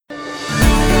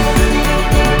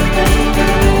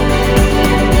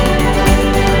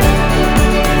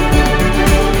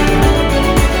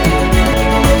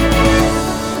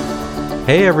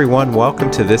Hey everyone, welcome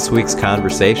to this week's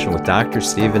conversation with Dr.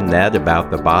 Stephen Ned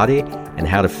about the body and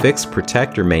how to fix,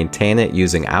 protect, or maintain it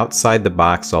using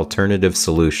outside-the-box alternative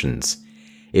solutions.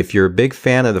 If you're a big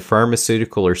fan of the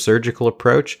pharmaceutical or surgical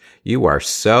approach, you are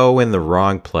so in the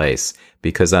wrong place,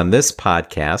 because on this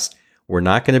podcast, we're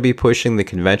not going to be pushing the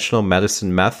conventional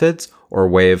medicine methods or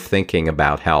way of thinking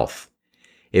about health.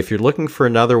 If you're looking for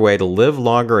another way to live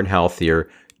longer and healthier,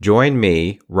 join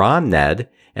me, Ron Ned,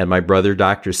 and my brother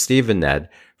Dr. Stephen Ned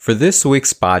for this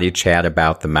week's Body Chat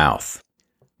about the mouth.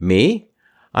 Me?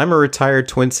 I'm a retired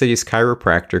Twin Cities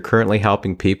chiropractor currently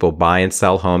helping people buy and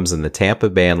sell homes in the Tampa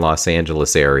Bay and Los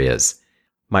Angeles areas.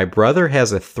 My brother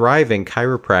has a thriving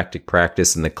chiropractic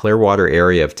practice in the Clearwater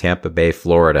area of Tampa Bay,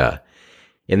 Florida.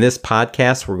 In this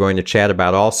podcast, we're going to chat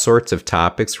about all sorts of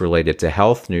topics related to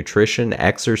health, nutrition,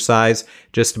 exercise,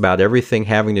 just about everything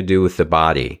having to do with the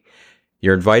body.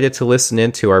 You're invited to listen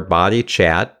into our body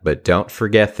chat, but don't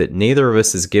forget that neither of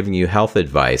us is giving you health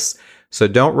advice, so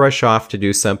don't rush off to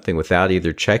do something without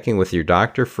either checking with your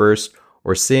doctor first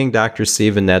or seeing Dr.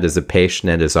 Stephen Ned as a patient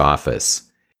at his office.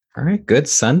 All right, good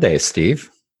Sunday,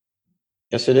 Steve.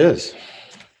 Yes, it is.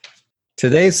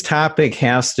 Today's topic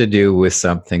has to do with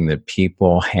something that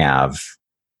people have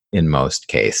in most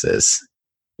cases.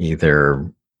 Today's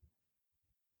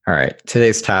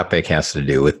topic has to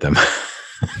do with them.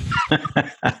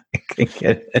 I can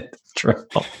get in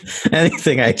trouble.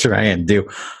 Anything I try and do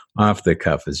off the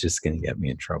cuff is just going to get me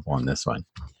in trouble on this one.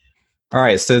 All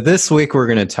right, so this week we're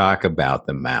going to talk about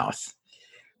the mouth.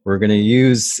 We're going to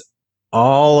use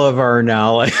all of our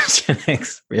knowledge and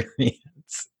experience.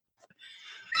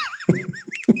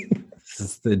 This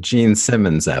is the Gene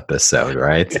Simmons episode,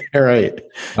 right? Right.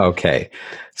 Okay,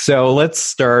 so let's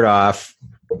start off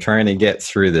trying to get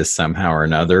through this somehow or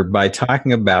another by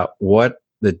talking about what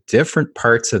the different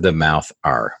parts of the mouth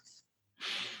are.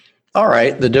 All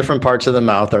right. The different parts of the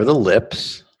mouth are the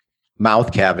lips,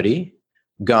 mouth cavity,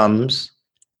 gums,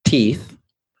 teeth,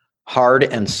 hard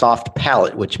and soft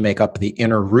palate, which make up the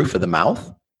inner roof of the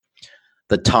mouth,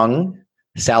 the tongue,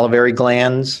 salivary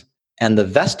glands, and the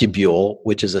vestibule,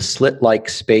 which is a slit-like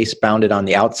space bounded on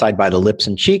the outside by the lips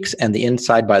and cheeks and the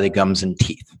inside by the gums and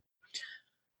teeth.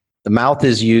 The mouth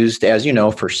is used, as you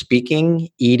know, for speaking,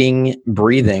 eating,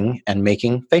 breathing, and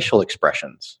making facial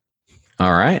expressions.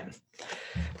 All right.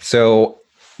 So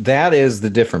that is the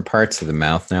different parts of the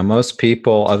mouth. Now, most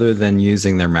people, other than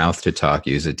using their mouth to talk,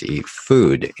 use it to eat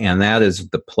food. And that is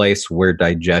the place where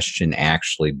digestion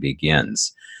actually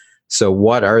begins. So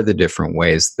what are the different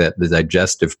ways that the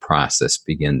digestive process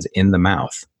begins in the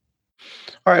mouth?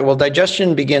 All right, well,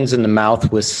 digestion begins in the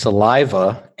mouth with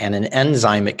saliva and an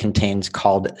enzyme it contains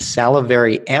called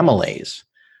salivary amylase,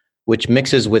 which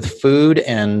mixes with food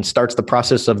and starts the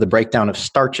process of the breakdown of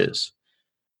starches.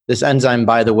 This enzyme,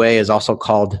 by the way, is also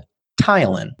called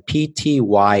ptyalin, P-T-Y-A-L-I-N.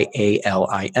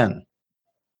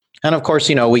 And of course,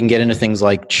 we can get into things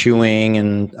like chewing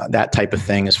and that type of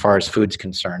thing as far as food's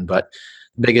concerned, but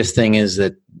the biggest thing is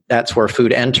that that's where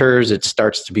food enters. It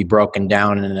starts to be broken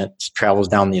down and it travels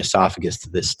down the esophagus to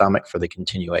the stomach for the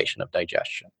continuation of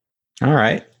digestion. All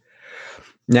right.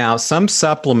 Now, some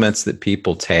supplements that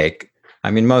people take,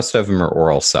 most of them are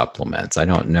oral supplements. I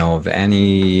don't know of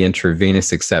any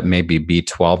intravenous except maybe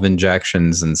B12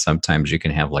 injections, and sometimes you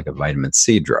can have like a vitamin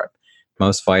C drug.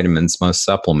 Most vitamins, most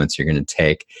supplements you're going to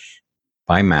take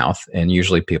by mouth, and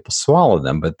usually people swallow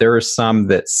them, but there are some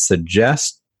that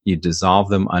suggest you dissolve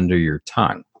them under your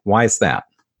tongue. Why is that?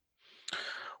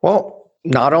 Well,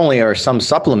 not only are some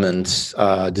supplements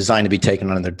designed to be taken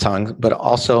under the tongue, but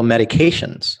also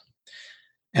medications.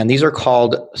 And these are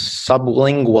called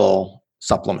sublingual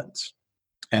supplements.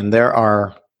 And there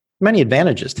are many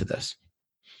advantages to this.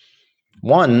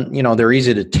 One, they're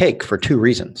easy to take for two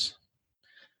reasons.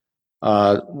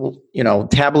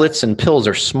 Tablets and pills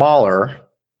are smaller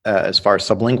as far as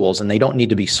sublinguals, and they don't need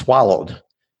to be swallowed.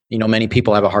 Many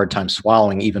people have a hard time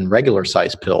swallowing even regular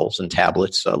sized pills and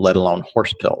tablets, let alone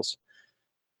horse pills.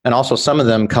 And also some of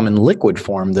them come in liquid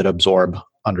form that absorb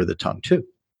under the tongue too.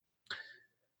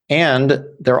 And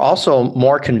they're also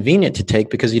more convenient to take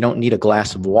because you don't need a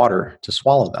glass of water to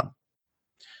swallow them.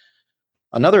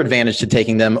 Another advantage to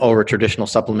taking them over traditional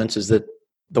supplements is that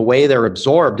the way they're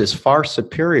absorbed is far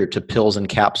superior to pills and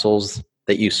capsules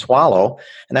that you swallow.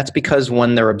 And that's because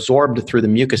when they're absorbed through the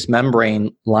mucous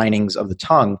membrane linings of the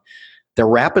tongue, they're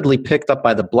rapidly picked up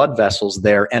by the blood vessels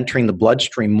there, entering the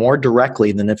bloodstream more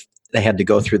directly than if they had to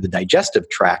go through the digestive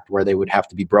tract, where they would have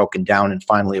to be broken down and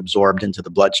finally absorbed into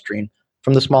the bloodstream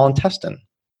from the small intestine.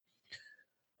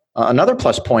 Another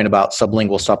plus point about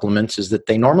sublingual supplements is that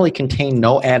they normally contain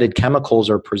no added chemicals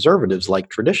or preservatives like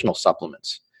traditional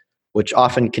supplements, which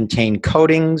often contain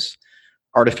coatings,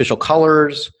 artificial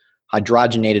colors,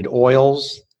 hydrogenated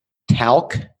oils,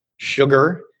 talc,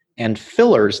 sugar, and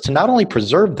fillers to not only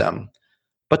preserve them,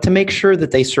 but to make sure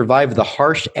that they survive the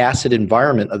harsh acid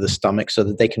environment of the stomach so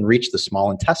that they can reach the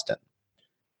small intestine.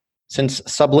 Since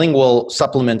sublingual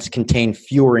supplements contain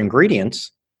fewer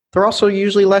ingredients, they're also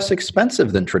usually less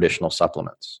expensive than traditional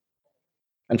supplements.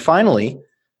 And finally,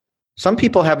 some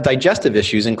people have digestive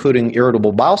issues, including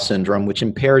irritable bowel syndrome, which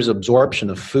impairs absorption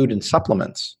of food and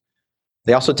supplements.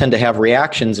 They also tend to have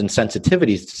reactions and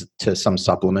sensitivities to some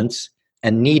supplements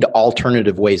and need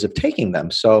alternative ways of taking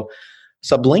them. So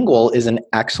sublingual is an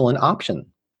excellent option.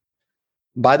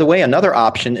 By the way, another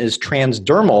option is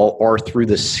transdermal or through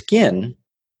the skin.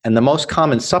 And the most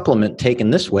common supplement taken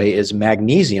this way is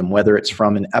magnesium, whether it's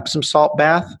from an Epsom salt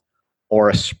bath or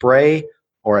a spray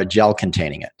or a gel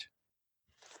containing it.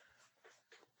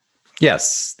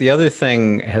 Yes. The other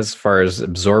thing, as far as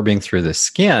absorbing through the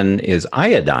skin, is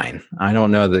iodine. I don't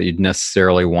know that you'd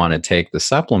necessarily want to take the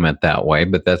supplement that way,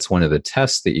 but that's one of the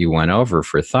tests that you went over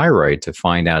for thyroid to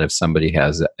find out if somebody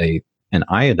has an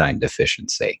iodine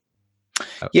deficiency.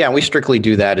 Yeah, we strictly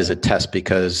do that as a test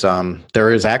because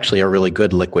there is actually a really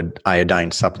good liquid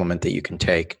iodine supplement that you can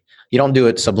take. You don't do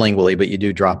it sublingually, but you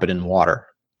do drop it in water.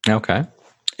 Okay.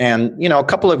 And, a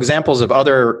couple of examples of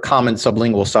other common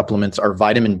sublingual supplements are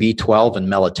vitamin B12 and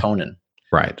melatonin.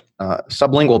 Right.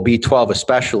 Sublingual B12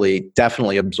 especially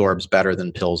definitely absorbs better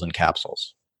than pills and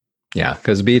capsules. Yeah,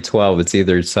 because B12, it's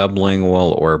either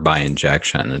sublingual or by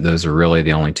injection. And those are really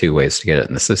the only two ways to get it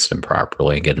in the system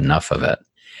properly and get enough of it.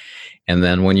 And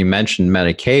then when you mentioned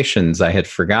medications, I had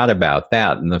forgot about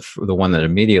that. And the one that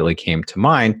immediately came to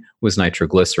mind was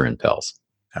nitroglycerin pills.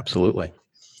 Absolutely.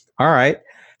 All right.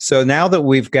 So now that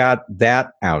we've got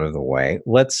that out of the way,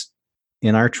 let's,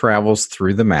 in our travels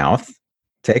through the mouth,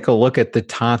 take a look at the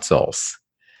tonsils.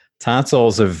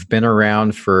 Tonsils have been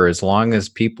around for as long as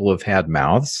people have had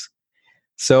mouths.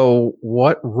 So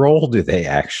what role do they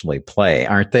actually play?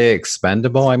 Aren't they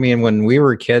expendable? I mean, when we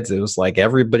were kids, it was like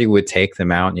everybody would take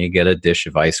them out and you get a dish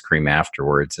of ice cream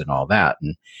afterwards and all that.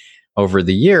 And over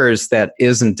the years, that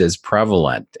isn't as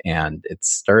prevalent. And it's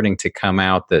starting to come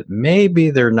out that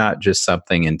maybe they're not just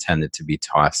something intended to be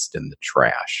tossed in the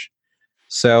trash.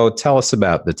 So tell us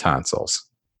about the tonsils.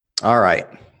 All right.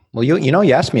 Well,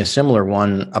 you asked me a similar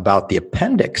one about the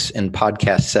appendix in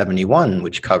podcast 71,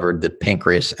 which covered the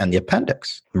pancreas and the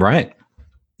appendix. Right.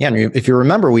 Yeah, and if you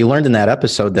remember, we learned in that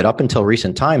episode that up until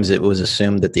recent times, it was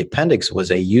assumed that the appendix was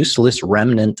a useless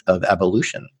remnant of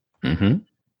evolution. Mm-hmm.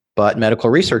 But medical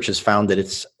research has found that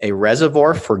it's a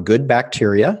reservoir for good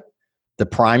bacteria, the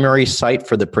primary site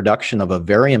for the production of a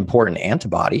very important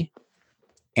antibody,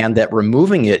 and that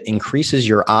removing it increases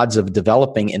your odds of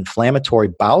developing inflammatory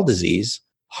bowel disease,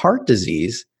 heart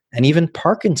disease, and even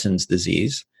Parkinson's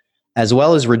disease, as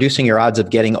well as reducing your odds of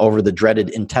getting over the dreaded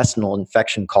intestinal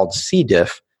infection called C.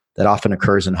 diff that often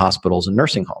occurs in hospitals and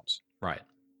nursing homes. Right.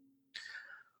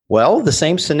 Well, the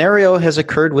same scenario has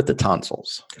occurred with the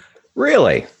tonsils.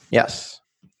 Really? Yes.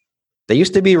 They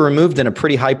used to be removed in a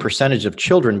pretty high percentage of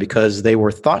children because they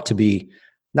were thought to be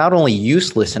not only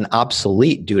useless and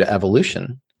obsolete due to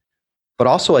evolution, but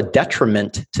also a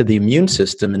detriment to the immune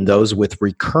system in those with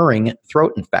recurring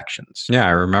throat infections. Yeah,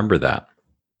 I remember that.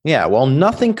 Yeah, well,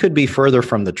 nothing could be further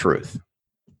from the truth.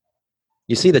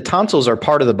 You see, the tonsils are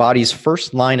part of the body's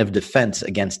first line of defense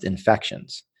against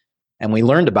infections. And we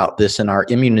learned about this in our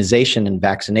immunization and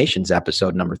vaccinations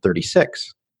episode number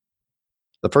 36.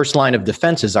 The first line of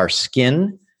defense is our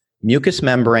skin, mucous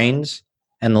membranes,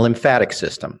 and the lymphatic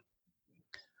system.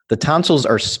 The tonsils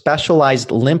are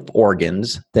specialized lymph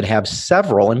organs that have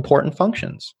several important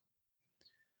functions.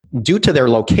 Due to their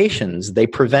locations, they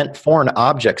prevent foreign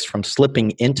objects from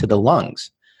slipping into the lungs.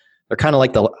 They're kind of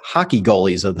like the hockey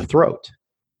goalies of the throat.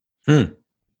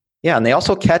 Yeah, and they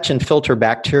also catch and filter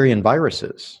bacteria and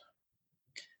viruses.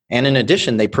 And in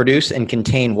addition, they produce and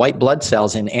contain white blood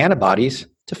cells and antibodies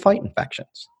to fight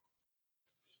infections.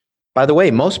 By the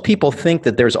way, most people think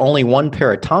that there's only one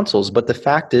pair of tonsils, but the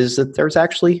fact is that there's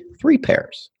actually 3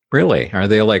 pairs. Really? Are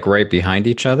they like right behind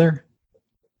each other?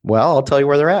 Well, I'll tell you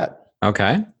where they're at.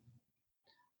 Okay.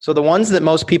 So the ones that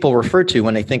most people refer to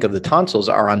when they think of the tonsils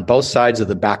are on both sides of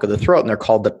the back of the throat, and they're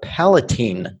called the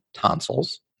palatine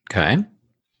tonsils. Okay.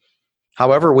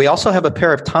 However, we also have a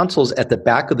pair of tonsils at the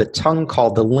back of the tongue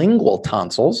called the lingual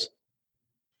tonsils,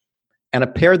 and a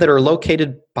pair that are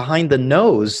located behind the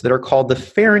nose that are called the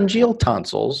pharyngeal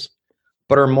tonsils,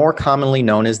 but are more commonly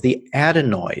known as the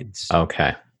adenoids.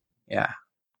 Okay. Yeah.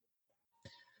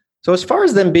 So as far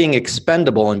as them being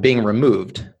expendable and being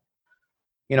removed,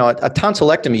 a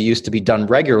tonsillectomy used to be done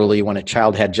regularly when a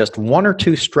child had just 1 or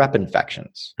 2 strep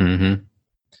infections. Mm-hmm.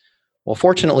 Well,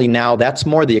 fortunately, now that's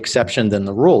more the exception than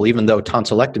the rule, even though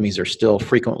tonsillectomies are still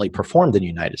frequently performed in the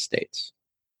United States.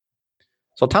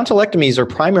 So tonsillectomies are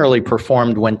primarily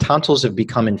performed when tonsils have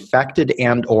become infected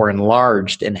and or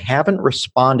enlarged and haven't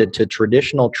responded to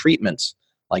traditional treatments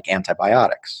like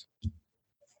antibiotics.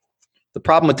 The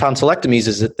problem with tonsillectomies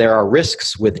is that there are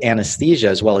risks with anesthesia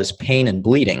as well as pain and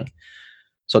bleeding.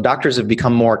 So doctors have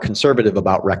become more conservative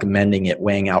about recommending it,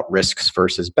 weighing out risks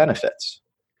versus benefits.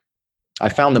 I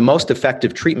found the most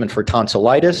effective treatment for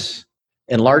tonsillitis,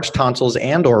 enlarged tonsils,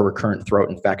 and or recurrent throat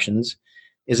infections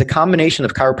is a combination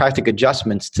of chiropractic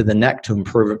adjustments to the neck to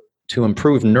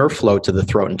improve nerve flow to the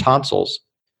throat and tonsils,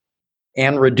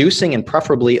 and reducing and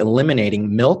preferably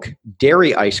eliminating milk,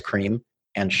 dairy ice cream,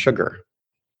 and sugar.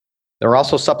 There are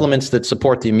also supplements that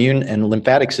support the immune and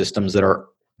lymphatic systems that are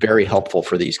very helpful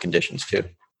for these conditions too.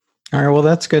 All right, well,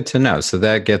 that's good to know. So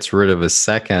that gets rid of a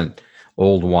second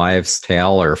old wives'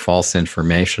 tale or false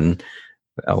information,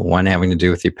 one having to do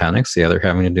with the appendix, the other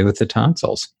having to do with the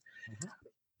tonsils. Mm-hmm.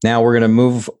 Now we're going to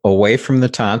move away from the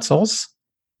tonsils,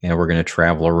 and we're going to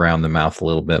travel around the mouth a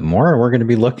little bit more, and we're going to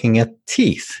be looking at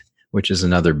teeth, which is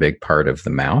another big part of the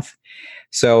mouth.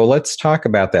 So let's talk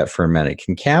about that for a minute.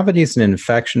 Can cavities and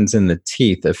infections in the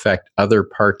teeth affect other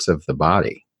parts of the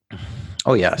body?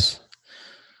 Oh, yes.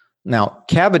 Now,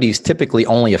 cavities typically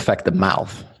only affect the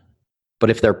mouth, but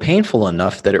if they're painful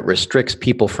enough that it restricts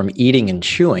people from eating and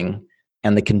chewing,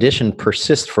 and the condition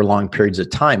persists for long periods of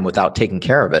time without taking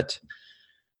care of it,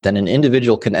 then an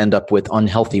individual can end up with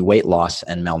unhealthy weight loss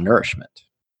and malnourishment.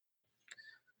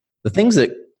 The things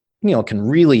that can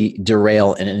really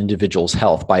derail an individual's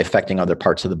health by affecting other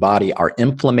parts of the body are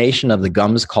inflammation of the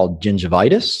gums called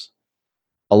gingivitis,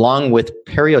 along with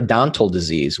periodontal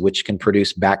disease, which can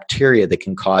produce bacteria that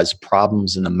can cause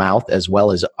problems in the mouth as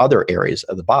well as other areas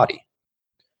of the body.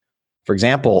 For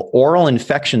example, oral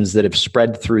infections that have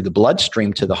spread through the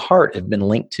bloodstream to the heart have been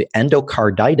linked to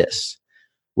endocarditis,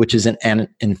 which is an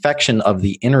infection of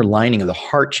the inner lining of the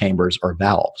heart chambers or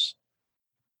valves.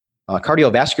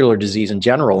 Cardiovascular disease in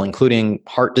general, including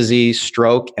heart disease,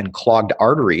 stroke, and clogged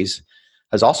arteries,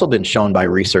 has also been shown by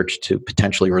research to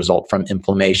potentially result from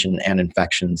inflammation and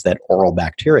infections that oral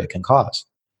bacteria can cause.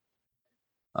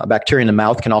 Bacteria in the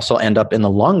mouth can also end up in the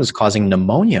lungs, causing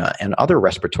pneumonia and other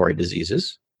respiratory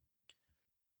diseases.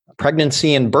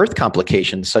 Pregnancy and birth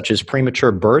complications, such as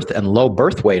premature birth and low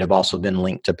birth weight, have also been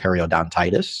linked to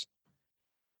periodontitis.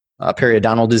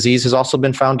 Periodontal disease has also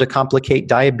been found to complicate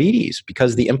diabetes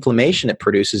because the inflammation it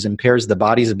produces impairs the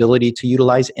body's ability to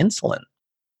utilize insulin.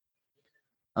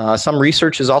 Some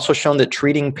research has also shown that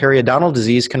treating periodontal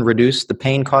disease can reduce the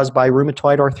pain caused by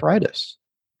rheumatoid arthritis.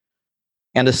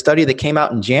 And a study that came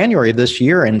out in January of this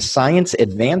year in Science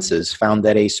Advances found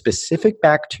that a specific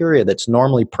bacteria that's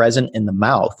normally present in the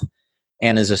mouth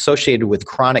and is associated with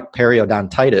chronic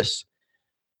periodontitis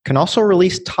can also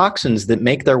release toxins that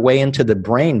make their way into the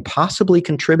brain, possibly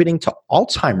contributing to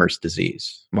Alzheimer's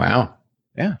disease. Wow.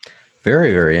 Yeah.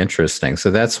 Very, very interesting.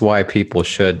 So that's why people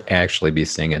should actually be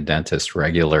seeing a dentist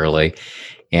regularly,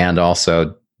 and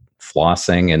also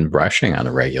flossing and brushing on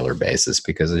a regular basis,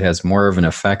 because it has more of an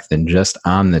effect than just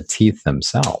on the teeth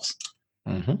themselves.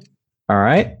 Mm-hmm. All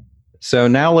right. So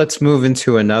now let's move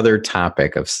into another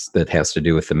topic that has to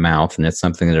do with the mouth, and it's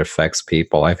something that affects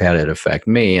people. I've had it affect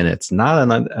me, and it's not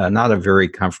a very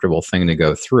comfortable thing to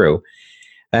go through.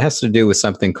 That has to do with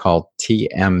something called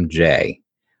TMJ.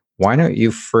 Why don't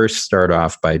you first start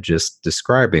off by just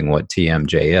describing what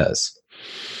TMJ is?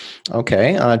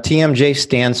 Okay. TMJ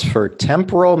stands for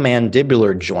temporal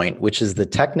mandibular joint, which is the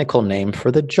technical name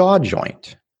for the jaw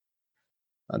joint.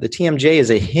 The TMJ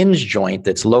is a hinge joint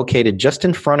that's located just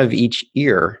in front of each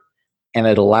ear, and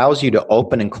it allows you to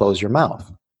open and close your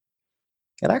mouth.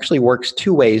 It actually works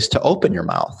two ways to open your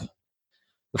mouth.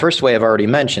 The first way I've already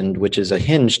mentioned, which is a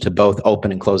hinge to both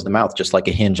open and close the mouth, just like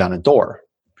a hinge on a door.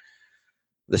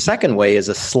 The second way is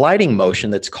a sliding motion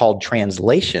that's called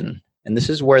translation, and this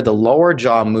is where the lower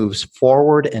jaw moves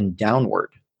forward and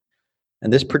downward.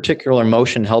 And this particular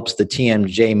motion helps the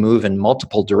TMJ move in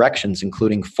multiple directions,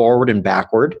 including forward and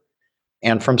backward,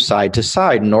 and from side to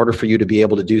side, in order for you to be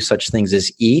able to do such things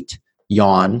as eat,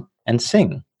 yawn, and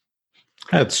sing.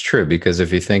 That's true, because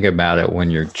if you think about it, when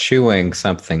you're chewing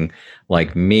something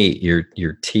like meat,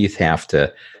 your teeth have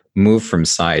to move from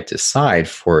side to side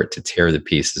for it to tear the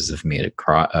pieces of meat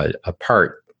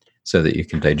apart so that you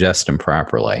can digest them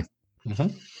properly.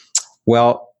 Mm-hmm.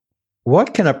 Well,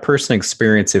 what can a person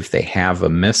experience if they have a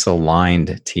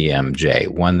misaligned TMJ,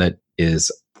 one that is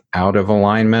out of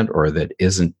alignment or that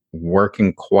isn't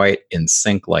working quite in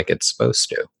sync like it's supposed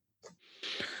to?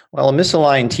 Well, a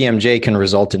misaligned TMJ can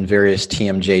result in various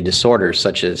TMJ disorders,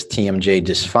 such as TMJ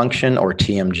dysfunction or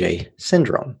TMJ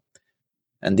syndrome.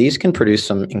 And these can produce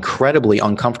some incredibly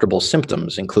uncomfortable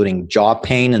symptoms, including jaw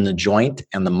pain in the joint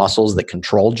and the muscles that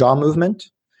control jaw movement,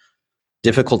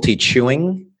 difficulty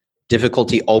chewing,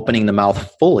 difficulty opening the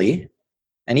mouth fully,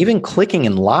 and even clicking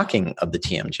and locking of the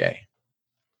TMJ. I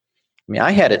mean,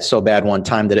 I had it so bad one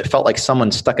time that it felt like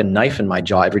someone stuck a knife in my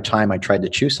jaw every time I tried to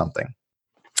chew something.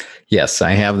 Yes,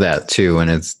 I have that too, and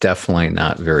it's definitely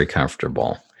not very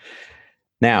comfortable.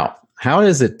 Now, how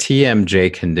does a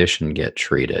TMJ condition get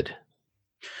treated?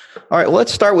 All right, well,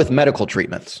 let's start with medical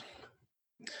treatments.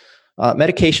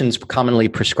 Medications commonly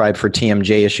prescribed for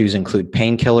TMJ issues include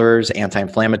painkillers,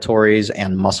 anti-inflammatories,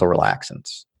 and muscle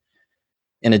relaxants.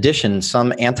 In addition,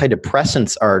 some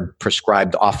antidepressants are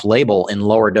prescribed off-label in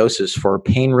lower doses for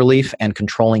pain relief and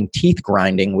controlling teeth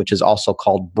grinding, which is also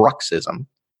called bruxism.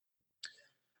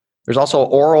 There's also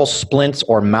oral splints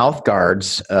or mouth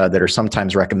guards that are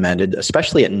sometimes recommended,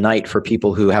 especially at night for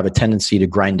people who have a tendency to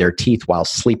grind their teeth while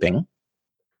sleeping.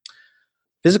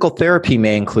 Physical therapy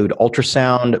may include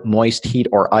ultrasound, moist heat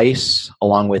or ice,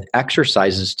 along with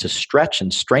exercises to stretch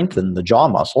and strengthen the jaw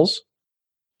muscles.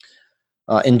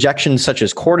 Injections such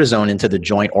as cortisone into the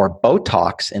joint or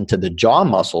Botox into the jaw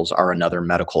muscles are another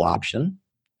medical option.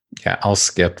 Yeah, I'll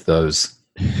skip those.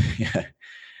 Yeah.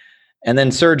 And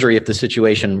then surgery if the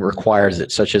situation requires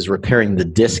it, such as repairing the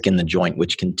disc in the joint,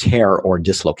 which can tear or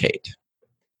dislocate.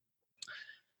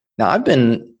 Now, I've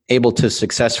been able to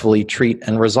successfully treat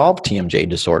and resolve TMJ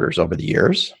disorders over the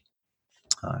years.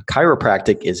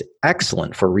 Chiropractic is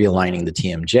excellent for realigning the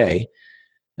TMJ,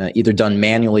 either done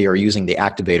manually or using the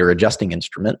activator adjusting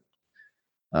instrument.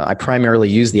 I primarily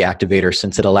use the activator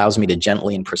since it allows me to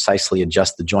gently and precisely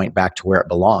adjust the joint back to where it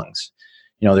belongs.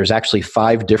 You know, there's actually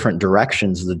 5 different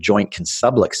directions the joint can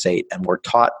subluxate, and we're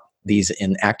taught these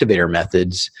in activator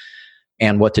methods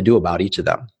and what to do about each of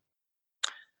them.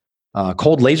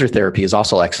 Cold laser therapy is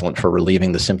also excellent for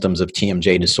relieving the symptoms of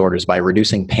TMJ disorders by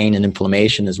reducing pain and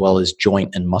inflammation as well as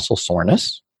joint and muscle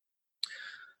soreness.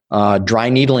 Dry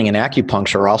needling and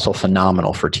acupuncture are also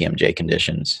phenomenal for TMJ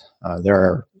conditions. There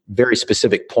are very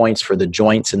specific points for the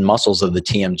joints and muscles of the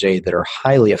TMJ that are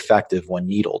highly effective when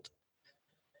needled.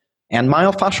 And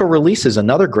myofascial release is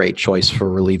another great choice for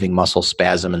relieving muscle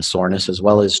spasm and soreness, as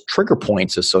well as trigger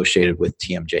points associated with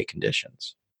TMJ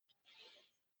conditions.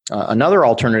 Another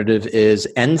alternative is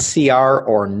NCR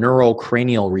or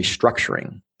neurocranial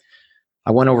restructuring.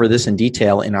 I went over this in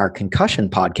detail in our concussion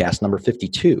podcast, number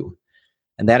 52.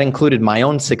 And that included my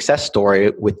own success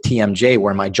story with TMJ,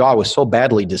 where my jaw was so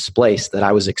badly displaced that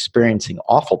I was experiencing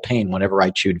awful pain whenever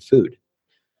I chewed food.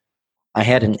 I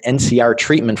had an NCR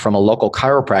treatment from a local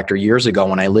chiropractor years ago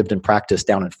when I lived in practice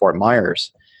down in Fort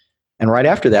Myers. And right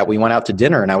after that, we went out to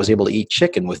dinner and I was able to eat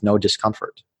chicken with no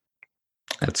discomfort.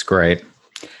 That's great.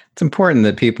 It's important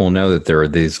that people know that there are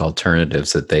these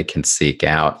alternatives that they can seek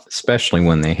out, especially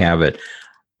when they have it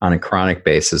on a chronic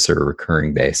basis or a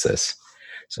recurring basis.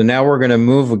 So now we're going to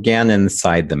move again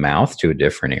inside the mouth to a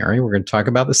different area. We're going to talk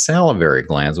about the salivary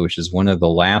glands, which is one of the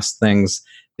last things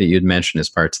that you'd mentioned as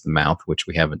parts of the mouth, which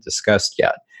we haven't discussed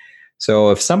yet. So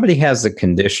if somebody has a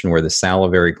condition where the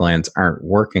salivary glands aren't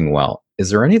working well, is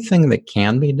there anything that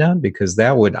can be done? Because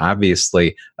that would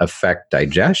obviously affect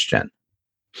digestion.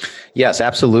 Yes,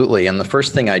 absolutely. And the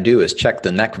first thing I do is check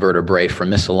the neck vertebrae for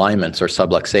misalignments or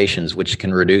subluxations, which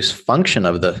can reduce function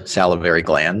of the salivary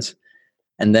glands,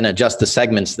 and then adjust the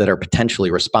segments that are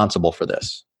potentially responsible for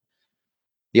this.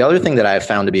 The other thing that I have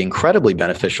found to be incredibly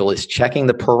beneficial is checking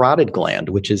the parotid gland,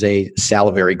 which is a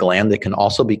salivary gland that can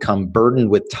also become burdened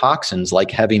with toxins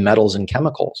like heavy metals and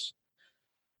chemicals.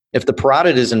 If the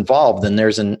parotid is involved, then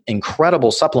there's an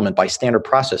incredible supplement by Standard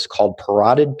Process called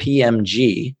parotid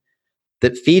PMG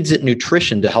that feeds it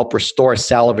nutrition to help restore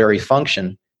salivary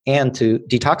function and to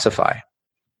detoxify.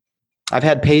 I've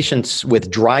had patients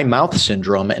with dry mouth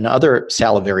syndrome and other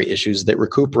salivary issues that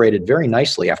recuperated very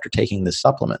nicely after taking this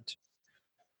supplement.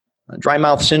 Dry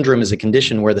mouth syndrome is a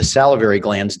condition where the salivary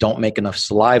glands don't make enough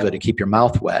saliva to keep your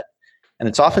mouth wet, and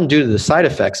it's often due to the side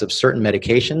effects of certain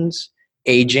medications,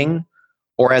 aging,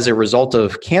 or as a result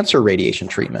of cancer radiation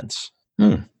treatments.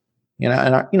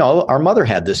 Our mother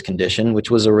had this condition, which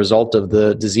was a result of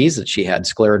the disease that she had,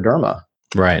 scleroderma.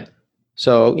 Right.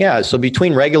 So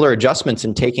between regular adjustments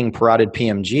and taking parotid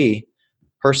PMG,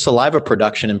 her saliva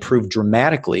production improved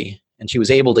dramatically, and she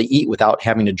was able to eat without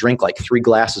having to drink like 3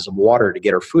 glasses of water to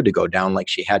get her food to go down like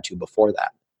she had to before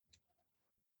that.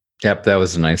 Yep, that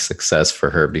was a nice success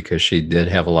for her because she did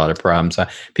have a lot of problems.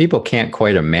 People can't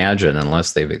quite imagine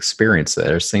unless they've experienced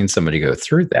that or seen somebody go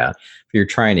through that. If you're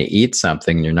trying to eat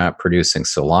something and you're not producing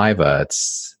saliva,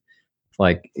 it's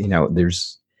like,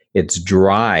 it's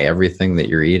dry. Everything that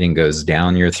you're eating goes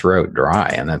down your throat dry,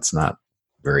 and that's not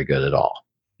very good at all.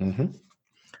 Mm-hmm.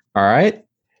 All right.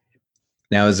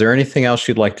 Now, is there anything else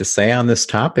you'd like to say on this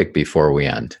topic before we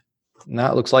end? No,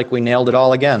 it looks like we nailed it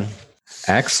all again.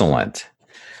 Excellent.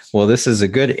 Well, this is a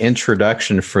good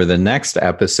introduction for the next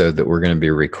episode that we're going to be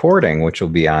recording, which will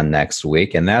be on next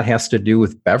week, and that has to do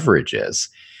with beverages.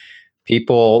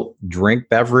 People drink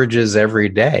beverages every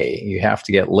day. You have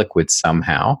to get liquid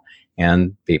somehow,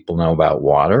 and people know about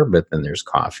water, but then there's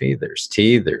coffee, there's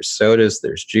tea, there's sodas,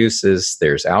 there's juices,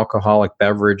 there's alcoholic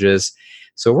beverages.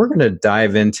 So we're going to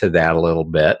dive into that a little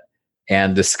bit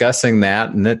and discussing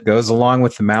that, and it goes along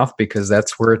with the mouth because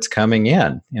that's where it's coming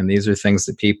in. And these are things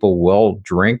that people will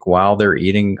drink while they're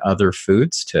eating other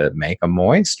foods to make them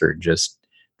moist or just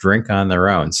drink on their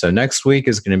own. So next week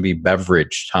is going to be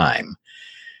beverage time.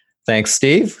 Thanks,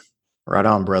 Steve. Right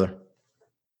on, brother.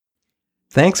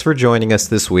 Thanks for joining us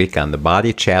this week on the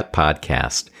Body Chat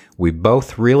Podcast. We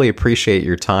both really appreciate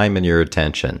your time and your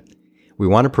attention. We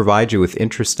want to provide you with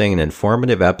interesting and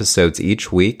informative episodes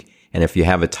each week, and if you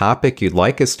have a topic you'd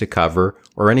like us to cover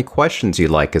or any questions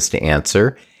you'd like us to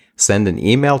answer, send an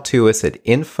email to us at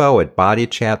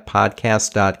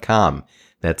info@bodychatpodcast.com.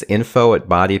 That's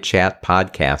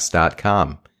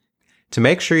info@bodychatpodcast.com. To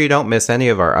make sure you don't miss any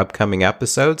of our upcoming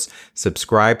episodes,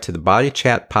 subscribe to the Body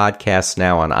Chat Podcast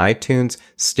now on iTunes,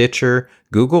 Stitcher,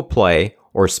 Google Play,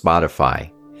 or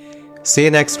Spotify. See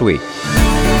you next week.